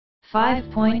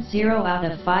5.0 out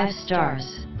of 5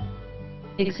 stars.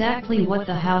 Exactly what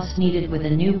the house needed with a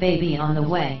new baby on the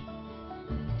way.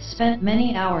 Spent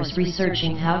many hours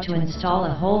researching how to install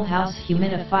a whole house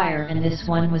humidifier, and this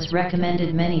one was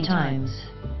recommended many times.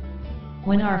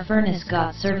 When our furnace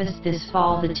got serviced this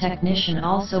fall, the technician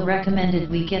also recommended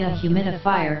we get a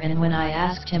humidifier, and when I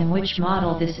asked him which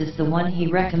model, this is the one he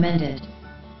recommended.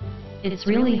 It's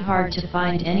really hard to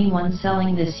find anyone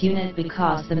selling this unit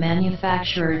because the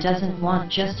manufacturer doesn't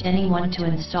want just anyone to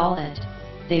install it.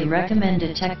 They recommend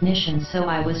a technician, so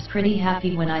I was pretty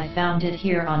happy when I found it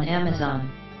here on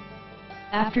Amazon.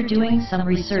 After doing some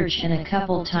research and a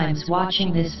couple times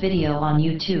watching this video on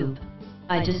YouTube,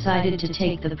 I decided to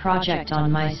take the project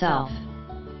on myself.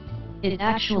 It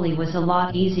actually was a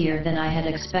lot easier than I had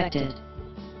expected.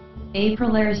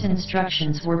 Aprilaire's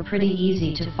instructions were pretty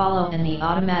easy to follow, and the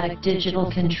automatic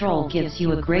digital control gives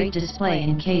you a great display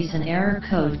in case an error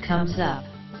code comes up.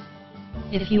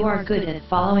 If you are good at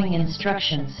following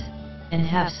instructions, and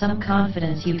have some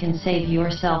confidence, you can save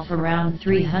yourself around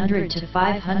 $300 to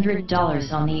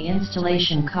 $500 on the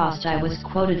installation cost. I was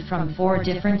quoted from 4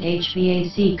 different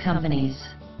HVAC companies.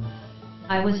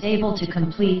 I was able to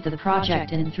complete the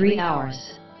project in 3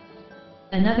 hours.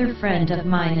 Another friend of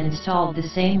mine installed the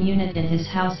same unit in his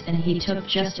house, and he took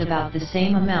just about the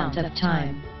same amount of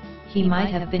time. He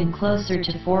might have been closer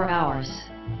to 4 hours.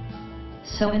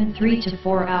 So in 3 to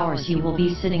 4 hours you will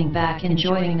be sitting back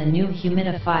enjoying the new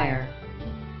humidifier.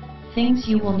 Things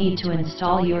you will need to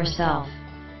install yourself: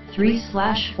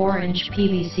 3/4 inch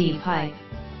PVC pipe,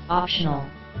 optional.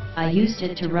 I used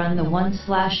it to run the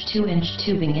 1/2 inch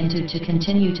tubing into to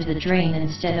continue to the drain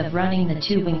instead of running the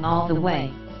tubing all the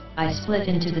way. I split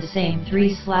into the same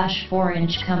 3/4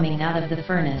 inch coming out of the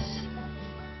furnace.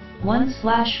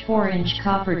 1/4 inch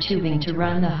copper tubing to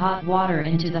run the hot water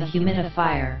into the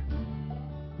humidifier.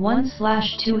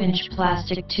 1/2 inch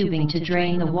plastic tubing to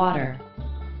drain the water.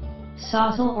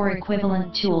 Sawzall or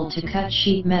equivalent tool to cut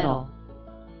sheet metal.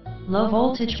 Low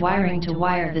voltage wiring to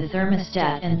wire the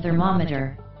thermostat and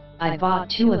thermometer. I bought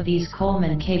 2 of these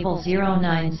Coleman cable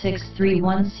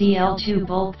 09631CL2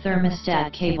 bulk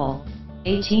thermostat cable,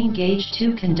 18 gauge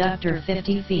 2 conductor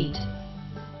 50 feet.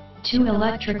 2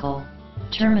 electrical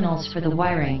terminals for the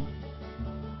wiring.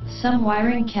 Some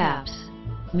wiring caps,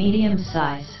 medium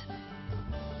size.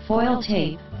 Foil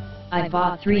tape. I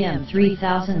bought 3M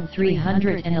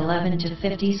 3311 to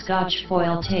 50 Scotch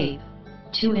foil tape,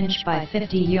 2 inch by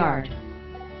 50 yard.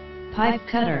 Pipe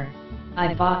cutter.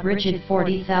 I bought rigid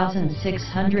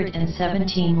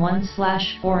 40617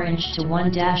 1/4 inch to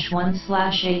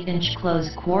 1/1/8 inch close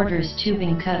quarters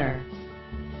tubing cutter.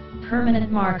 Permanent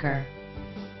marker.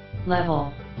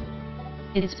 Level.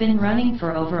 It's been running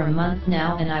for over a month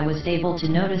now, and I was able to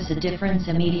notice a difference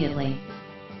immediately.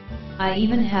 I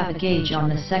even have a gauge on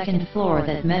the second floor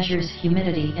that measures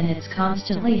humidity, and it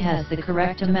constantly has the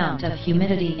correct amount of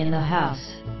humidity in the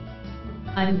house.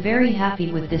 I'm very happy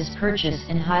with this purchase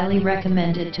and highly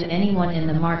recommend it to anyone in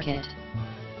the market.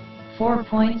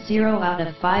 4.0 out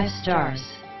of 5 stars.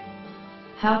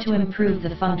 How to improve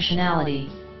the functionality.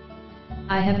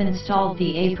 I have installed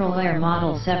the Aprilaire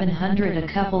Model 700 a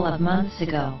couple of months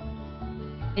ago.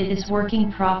 It is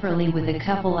working properly with a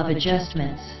couple of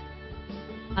adjustments.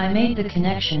 I made the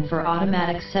connection for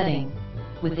automatic setting,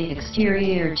 with the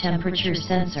exterior temperature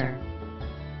sensor.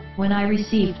 When I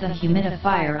received the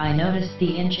humidifier, I noticed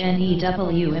the inch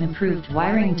NEW improved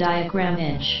wiring diagram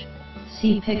inch.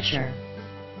 See picture.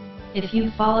 If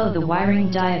you follow the wiring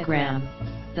diagram,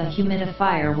 the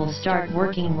humidifier will start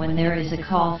working when there is a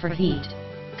call for heat,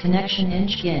 connection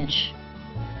inch inch.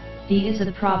 D is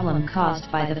a problem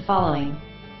caused by the following.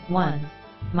 1.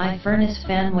 My furnace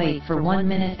fan wait for 1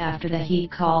 minute after the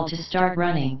heat call to start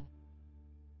running.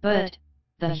 But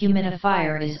the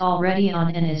humidifier is already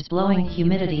on and is blowing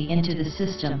humidity into the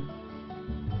system.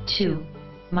 2.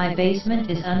 My basement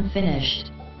is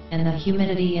unfinished, and the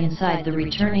humidity inside the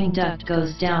returning duct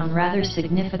goes down rather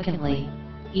significantly,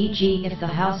 e.g. if the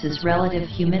house's relative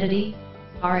humidity,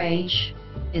 RH,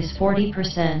 is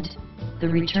 40%, the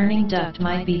returning duct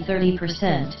might be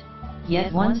 30%.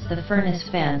 Yet once the furnace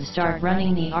fans start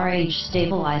running, the RH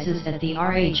stabilizes at the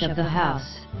RH of the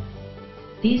house.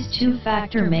 These 2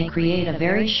 factors may create a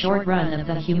very short run of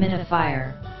the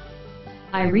humidifier.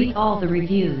 I read all the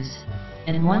reviews,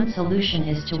 and one solution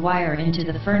is to wire into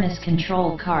the furnace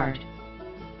control card.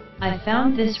 I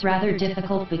found this rather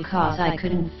difficult because I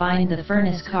couldn't find the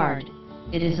furnace card.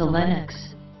 It is a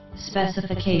Linux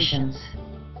specifications.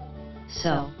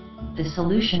 So, the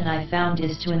solution I found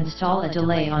is to install a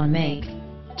delay on make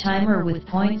timer with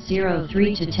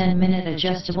 0.03 to 10 minute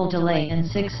adjustable delay and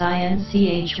 6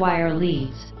 INCH wire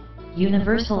leads.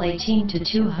 Universal 18 to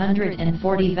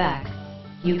 240 vac.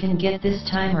 You can get this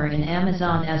timer in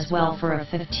Amazon as well for a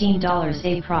 $15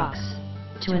 approx.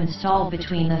 To install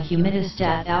between the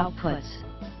humidistat outputs,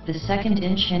 the second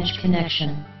inch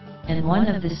connection, and one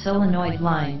of the solenoid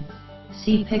line,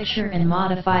 see picture and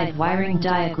modified wiring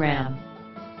diagram.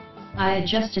 I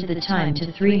adjusted the time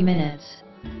to 3 minutes,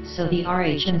 so the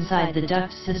RH inside the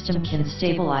duct system can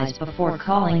stabilize before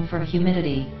calling for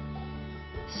humidity.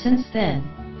 Since then,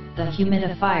 the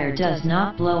humidifier does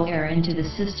not blow air into the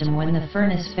system when the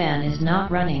furnace fan is not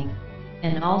running,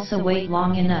 and also wait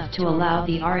long enough to allow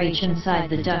the RH inside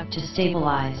the duct to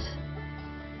stabilize.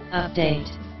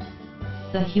 Update: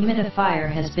 the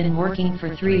humidifier has been working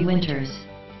for 3 winters,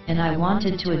 and I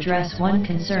wanted to address one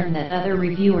concern that other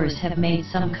reviewers have made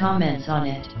some comments on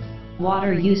it: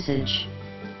 water usage.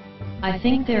 I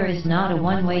think there is not a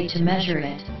one way to measure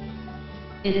it.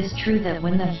 It is true that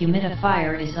when the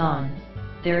humidifier is on,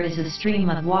 there is a stream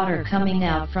of water coming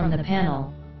out from the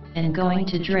panel, and going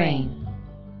to drain.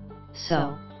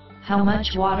 So, how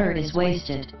much water is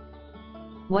wasted?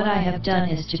 What I have done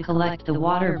is to collect the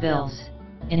water bills,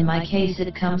 in my case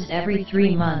it comes every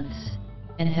 3 months,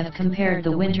 and have compared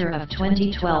the winter of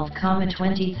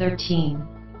 2012-2013,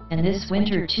 and this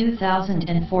winter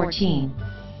 2014.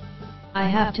 I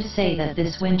have to say that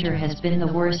this winter has been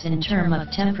the worst in terms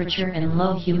of temperature and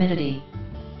low humidity.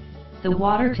 The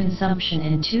water consumption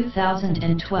in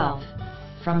 2012,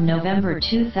 from November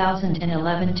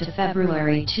 2011 to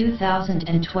February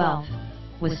 2012,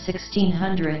 was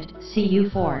 1600 cu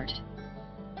fort.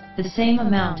 The same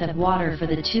amount of water for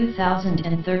the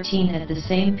 2013 at the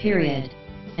same period,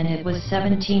 and it was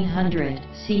 1700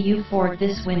 cu fort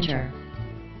this winter.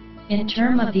 In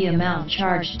terms of the amount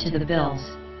charged to the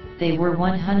bills, they were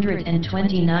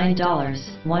 $129,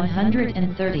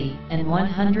 $130, and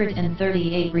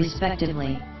 $138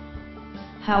 respectively.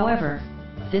 However,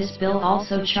 this bill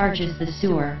also charges the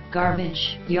sewer,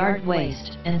 garbage, yard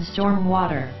waste, and storm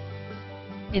water.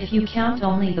 If you count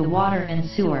only the water and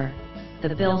sewer,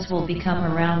 the bills will become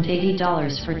around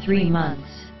 $80 for 3 months,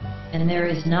 and there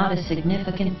is not a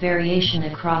significant variation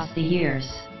across the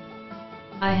years.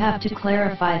 I have to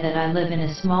clarify that I live in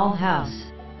a small house,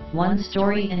 1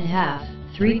 story and half,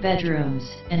 3 bedrooms,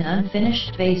 and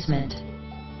unfinished basement.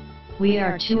 We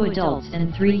are 2 adults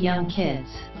and 3 young kids.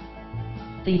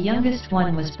 The youngest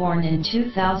one was born in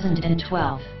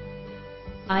 2012.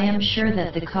 I am sure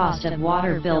that the cost of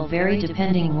water bill vary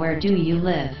depending where do you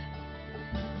live.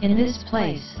 In this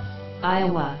place,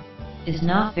 Iowa, is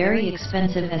not very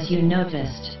expensive as you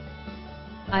noticed.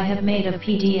 I have made a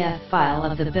PDF file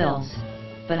of the bills,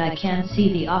 but I can't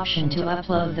see the option to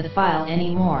upload the file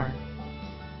anymore.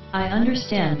 I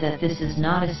understand that this is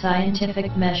not a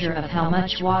scientific measure of how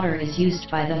much water is used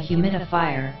by the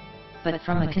humidifier, but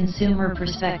from a consumer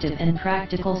perspective and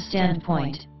practical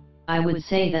standpoint, I would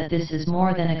say that this is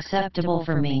more than acceptable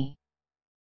for me.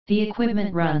 The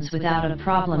equipment runs without a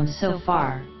problem so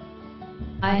far.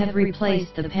 I have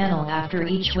replaced the panel after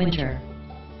each winter.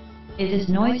 It is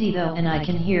noisy though, and I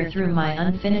can hear through my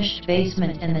unfinished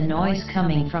basement and the noise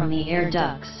coming from the air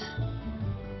ducts.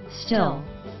 Still,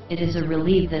 it is a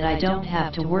relief that I don't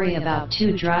have to worry about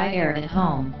too dry air at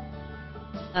home.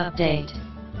 Update: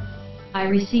 I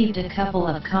received a couple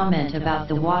of comments about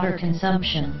the water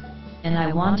consumption, and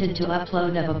I wanted to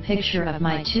upload a picture of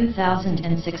my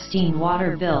 2016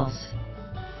 water bills.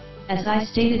 As I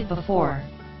stated before,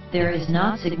 there is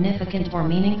not significant or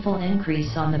meaningful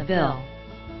increase on the bill.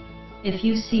 If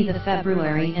you see the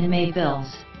February and May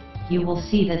bills, you will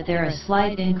see that there is a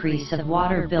slight increase of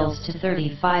water bills to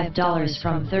 $35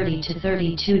 from $30 to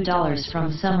 $32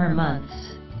 from summer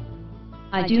months.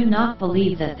 I do not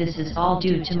believe that this is all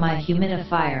due to my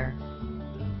humidifier.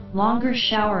 Longer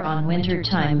shower on winter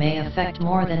time may affect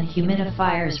more than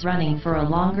humidifiers running for a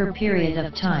longer period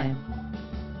of time.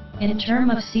 In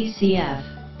terms of CCF,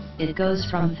 it goes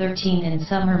from 13 in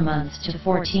summer months to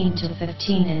 14 to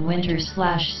 15 in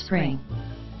winter/spring.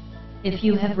 If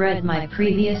you have read my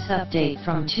previous update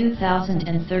from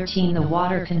 2013, the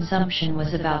water consumption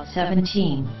was about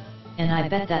 17, and I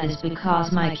bet that is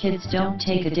because my kids don't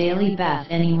take a daily bath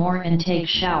anymore and take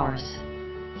showers.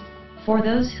 For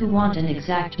those who want an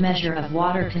exact measure of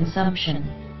water consumption,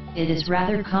 it is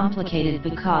rather complicated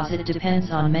because it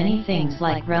depends on many things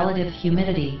like relative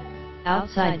humidity,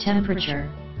 outside temperature,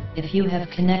 if you have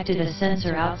connected a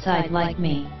sensor outside like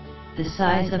me, the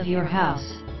size of your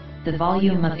house, the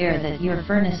volume of air that your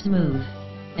furnace move,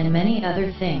 and many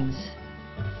other things.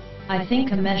 I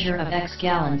think a measure of X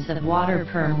gallons of water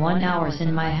per 1 hours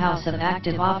in my house of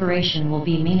active operation will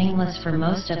be meaningless for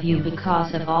most of you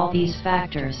because of all these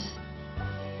factors.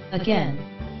 Again,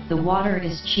 the water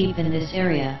is cheap in this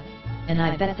area, and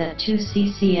I bet that 2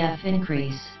 ccf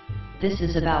increase, this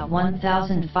is about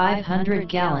 1,500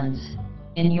 gallons,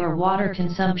 in your water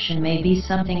consumption may be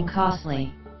something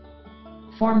costly.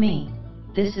 For me,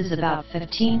 this is about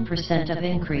 15% of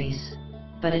increase,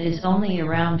 but it is only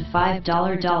around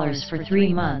 $5 for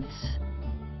 3 months.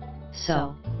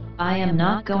 So, I am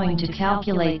not going to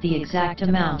calculate the exact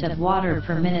amount of water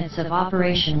per minutes of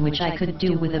operation which I could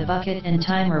do with a bucket and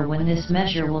timer when this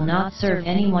measure will not serve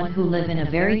anyone who live in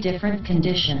a very different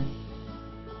condition.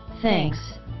 Thanks,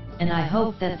 and I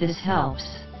hope that this helps.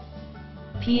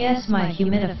 P.S. My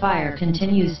humidifier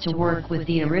continues to work with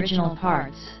the original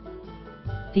parts.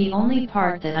 The only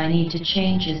part that I need to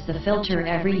change is the filter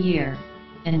every year,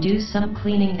 and do some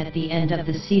cleaning at the end of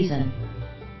the season.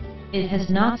 It has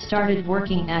not started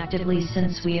working actively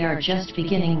since we are just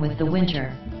beginning with the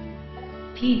winter.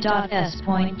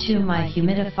 P.S.2 My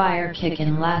humidifier kicked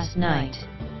in last night.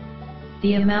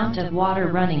 The amount of water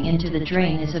running into the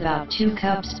drain is about 2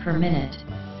 cups per minute.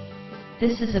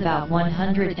 This is about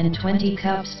 120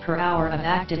 cups per hour of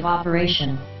active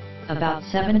operation, about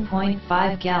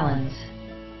 7.5 gallons.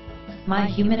 My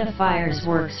humidifiers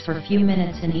works for few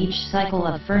minutes in each cycle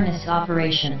of furnace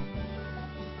operation.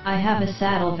 I have a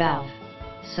saddle valve,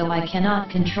 so I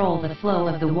cannot control the flow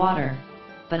of the water,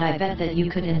 but I bet that you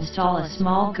could install a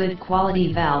small good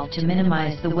quality valve to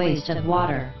minimize the waste of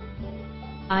water.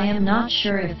 I am not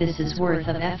sure if this is worth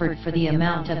of effort for the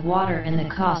amount of water and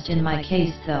the cost in my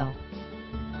case though.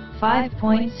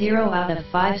 5.0 out of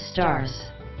 5 stars.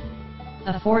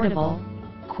 Affordable,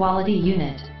 quality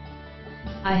unit.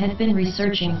 I had been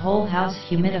researching whole house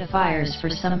humidifiers for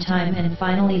some time and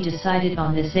finally decided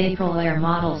on this Aprilaire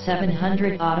Model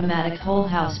 700 automatic whole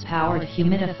house powered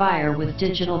humidifier with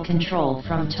digital control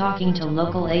from talking to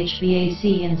local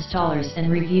HVAC installers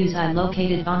and reviews I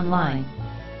located online.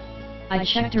 I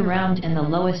checked around and the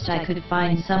lowest I could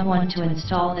find someone to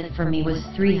install it for me was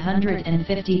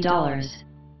 $350,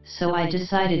 so I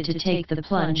decided to take the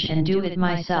plunge and do it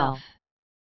myself.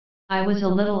 I was a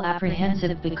little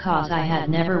apprehensive because I had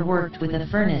never worked with a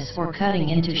furnace or cutting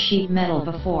into sheet metal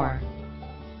before.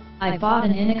 I bought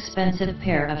an inexpensive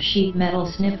pair of sheet metal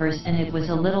snippers and it was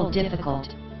a little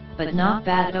difficult, but not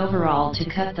bad overall to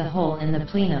cut the hole in the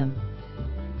plenum.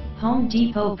 Home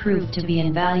Depot proved to be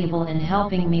invaluable in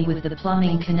helping me with the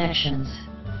plumbing connections.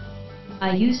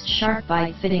 I used sharp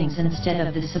bite fittings instead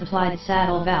of the supplied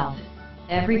saddle valve.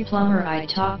 Every plumber I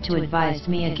talked to advised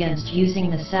me against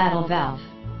using the saddle valve.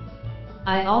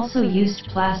 I also used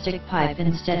plastic pipe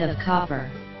instead of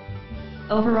copper.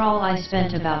 Overall I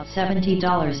spent about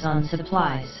 $70 on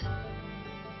supplies.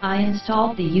 I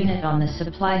installed the unit on the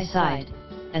supply side,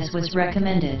 as was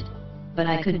recommended, but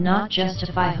I could not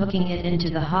justify hooking it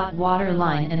into the hot water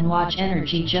line and watch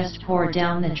energy just pour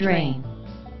down the drain.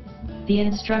 The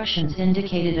instructions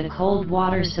indicated a cold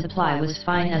water supply was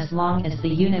fine as long as the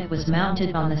unit was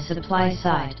mounted on the supply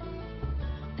side.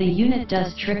 The unit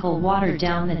does trickle water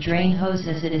down the drain hose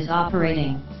as it is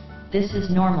operating. This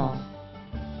is normal.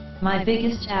 My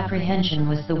biggest apprehension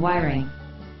was the wiring.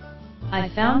 I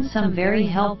found some very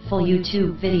helpful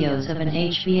YouTube videos of an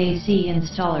HVAC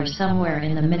installer somewhere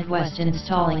in the Midwest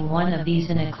installing one of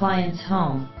these in a client's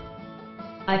home.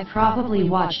 I probably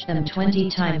watched them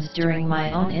 20 times during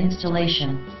my own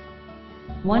installation.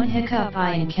 One hiccup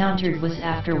I encountered was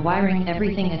after wiring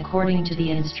everything according to the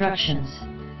instructions.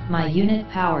 My unit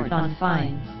powered on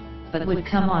fine, but would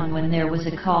come on when there was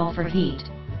a call for heat,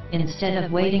 instead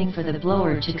of waiting for the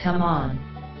blower to come on.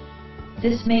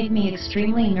 This made me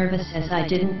extremely nervous as I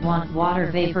didn't want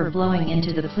water vapor blowing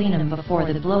into the plenum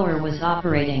before the blower was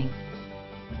operating.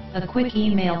 A quick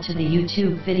email to the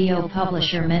YouTube video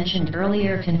publisher mentioned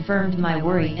earlier confirmed my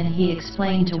worry and he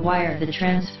explained to wire the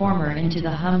transformer into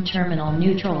the hum terminal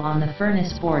neutral on the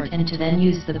furnace board and to then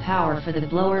use the power for the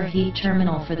blower heat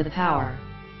terminal for the power.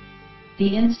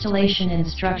 The installation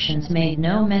instructions made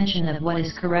no mention of what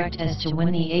is correct as to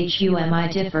when the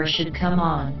HUMIdifier should come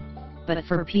on, but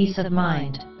for peace of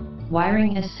mind,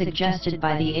 wiring as suggested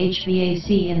by the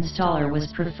HVAC installer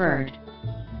was preferred.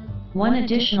 One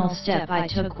additional step I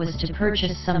took was to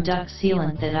purchase some duct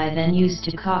sealant that I then used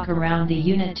to caulk around the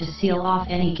unit to seal off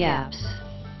any gaps.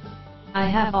 I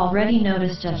have already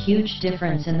noticed a huge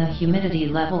difference in the humidity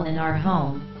level in our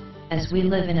home, as we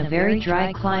live in a very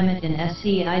dry climate in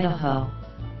SC Idaho.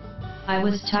 I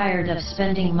was tired of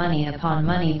spending money upon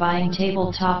money buying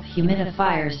tabletop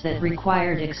humidifiers that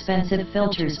required expensive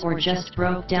filters or just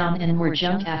broke down and were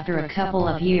junk after a couple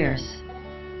of years.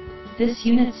 This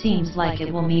unit seems like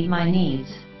it will meet my needs.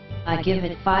 I give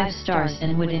it 5 stars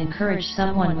and would encourage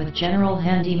someone with general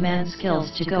handyman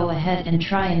skills to go ahead and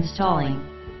try installing.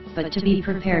 but to be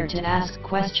prepared to ask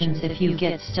questions if you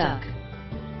get stuck.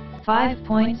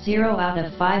 5.0 out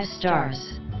of 5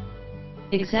 stars.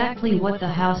 Exactly what the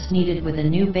house needed with a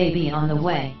new baby on the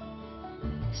way.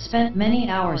 Spent many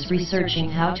hours researching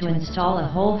how to install a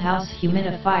whole house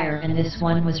humidifier, and this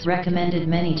one was recommended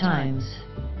many times.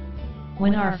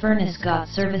 When our furnace got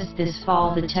serviced this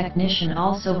fall, the technician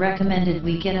also recommended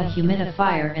we get a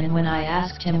humidifier, and when I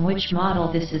asked him which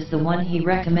model, this is the one he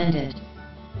recommended.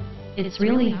 It's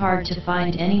really hard to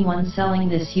find anyone selling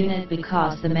this unit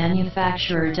because the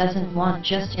manufacturer doesn't want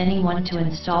just anyone to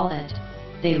install it.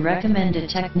 They recommend a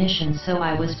technician, so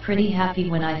I was pretty happy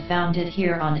when I found it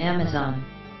here on Amazon.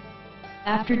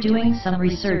 After doing some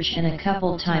research and a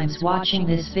couple times watching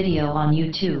this video on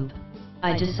YouTube,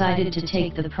 I decided to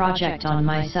take the project on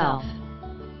myself.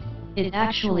 It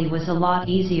actually was a lot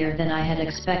easier than I had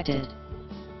expected.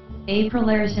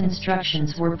 Aprilaire's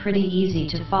instructions were pretty easy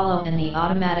to follow, and the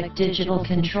automatic digital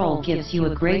control gives you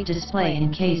a great display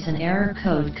in case an error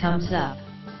code comes up.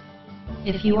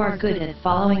 If you are good at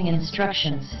following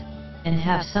instructions, and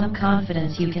have some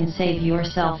confidence, you can save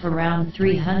yourself around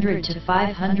 $300 to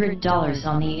 $500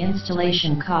 on the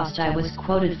installation cost. I was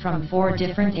quoted from 4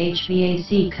 different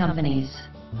HVAC companies.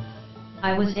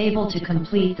 I was able to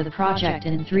complete the project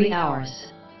in 3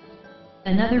 hours.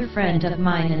 Another friend of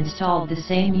mine installed the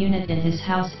same unit in his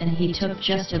house, and he took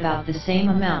just about the same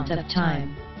amount of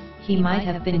time. He might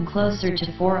have been closer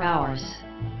to 4 hours.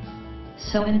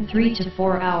 So in 3 to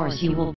 4 hours you will